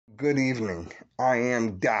Good evening. I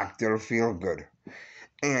am Dr. Feelgood,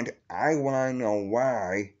 and I want to know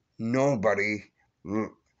why nobody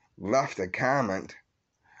left a comment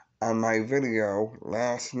on my video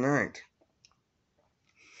last night.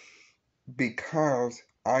 Because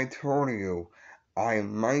I told you I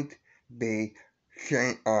might be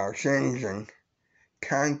changing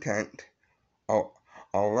content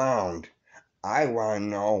around. I want to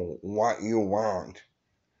know what you want.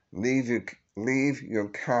 Leave your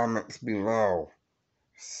comments below.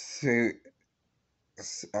 Seriously,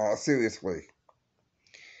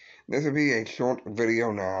 this will be a short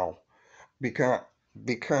video now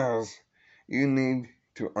because you need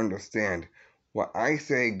to understand what I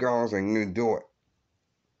say goes and you do it.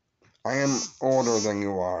 I am older than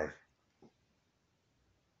you are,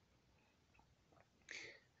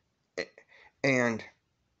 and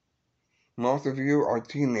most of you are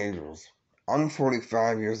teenagers. I'm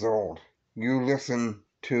 45 years old. You listen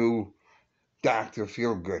to Dr.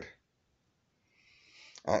 Feelgood.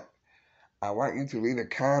 I want you to leave a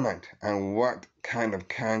comment on what kind of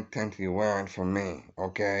content you want from me,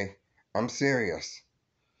 okay? I'm serious.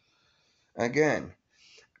 Again,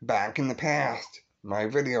 back in the past, my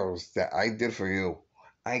videos that I did for you,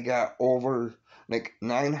 I got over like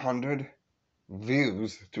 900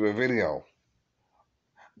 views to a video.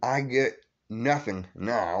 I get nothing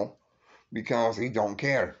now because he don't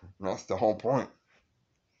care. That's the whole point.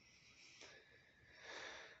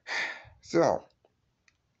 So,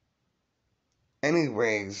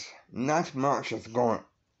 anyways, not much is going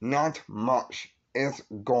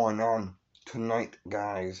on tonight,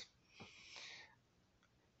 guys.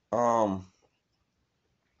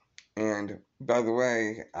 And by the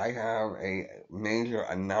way, I have a major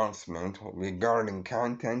announcement regarding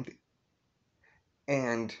content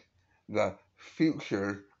and the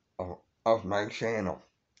future of my channel.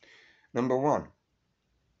 Number one,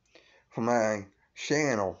 for my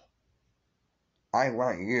channel, I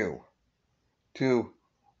want you to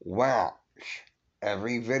watch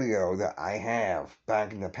every video that I have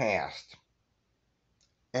back in the past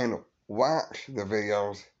and watch the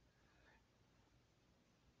videos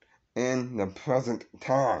in the present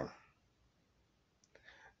time,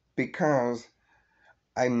 because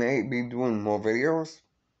I may be doing more videos,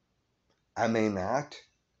 I may not,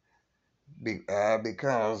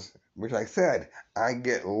 because, which I said, I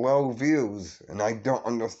get low views and I don't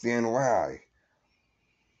understand why.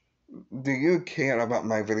 Do you care about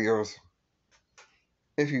my videos?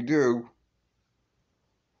 If you do,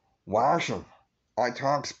 watch them. I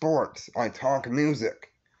talk sports, I talk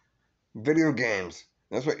music, video games.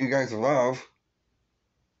 That's what you guys love.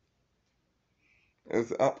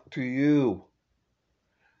 It's up to you.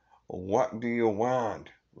 What do you want?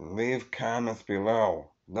 Leave comments below.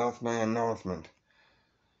 That's my announcement.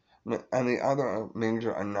 And the other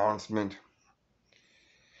major announcement.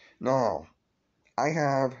 No, I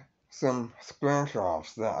have some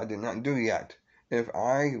scratch-offs that I did not do yet. If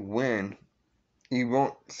I win, you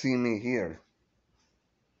won't see me here.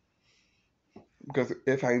 Because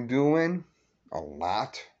if I do win a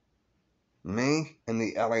lot, me and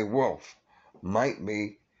the LA Wolf might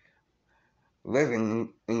be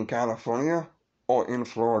living in California or in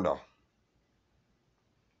Florida.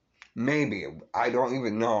 Maybe. I don't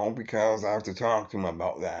even know, because I have to talk to him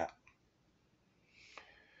about that.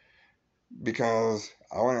 Because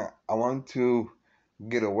I want to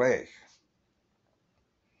get away.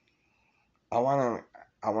 I want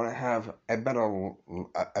to have a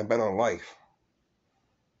better life.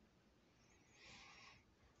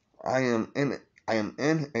 I am in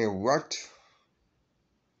a rut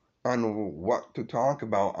on what to talk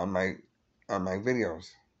about on my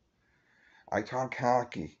videos. I talk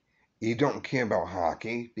hockey. You don't care about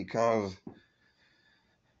hockey because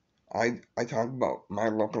I talk about my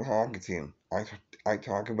local hockey team. I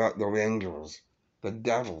talk about the Rangers, the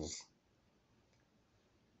Devils.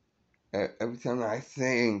 Every time I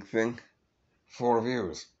say anything, 4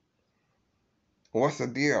 views. What's the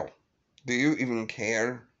deal? Do you even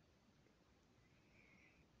care?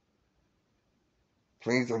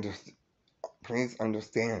 Please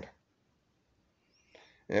understand.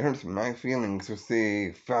 It hurts my feelings to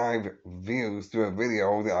see 5 views to a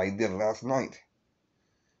video that I did last night.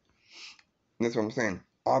 That's what I'm saying.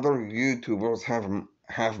 Other YouTubers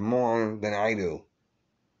have more than I do.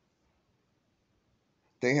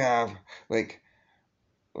 They have like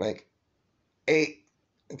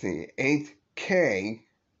 8K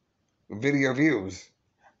video views.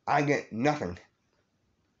 I get nothing.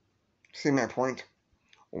 See my point?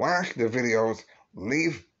 Watch the videos,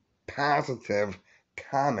 leave positive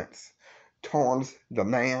comments towards the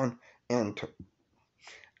man and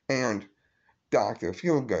Dr.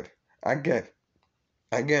 Feelgood.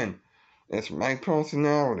 Again, it's my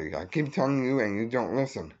personality. I keep telling you and you don't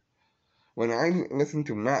listen. When I listen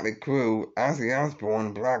to Motley Crue, Ozzy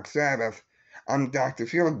Osbourne, Black Sabbath, I'm Dr.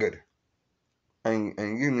 Feelgood. And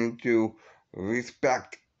you need to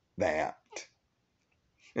respect that.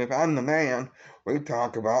 If I'm the man, we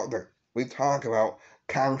talk about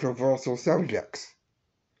controversial subjects.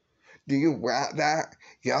 Do you want that?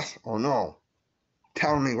 Yes or no?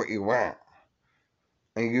 Tell me what you want.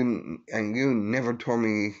 And you never told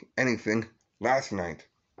me anything last night.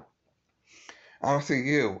 I'll see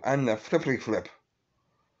you on the flippity flip.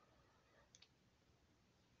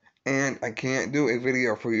 And I can't do a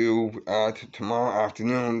video for you tomorrow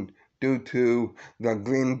afternoon due to the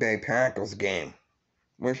Green Bay Packers game,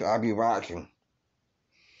 which I'll be watching.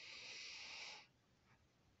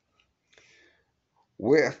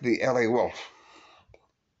 With the LA Wolf.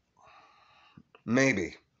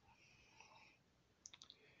 Maybe.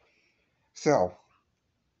 So,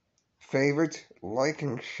 favorite, like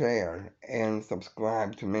and share, and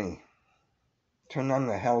subscribe to me. Turn on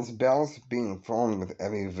the hell's bells, be informed with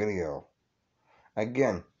every video.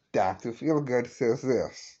 Again, Dr. Feelgood says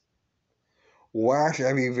this. Watch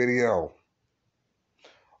every video.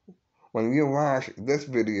 When you watch this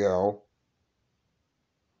video,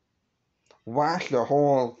 watch the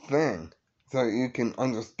whole thing so you can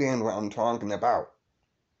understand what I'm talking about.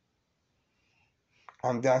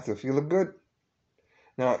 I'm Dr. Feelgood.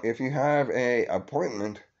 Now, if you have an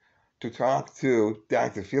appointment to talk to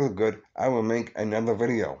Dr. Feelgood, I will make another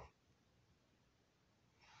video.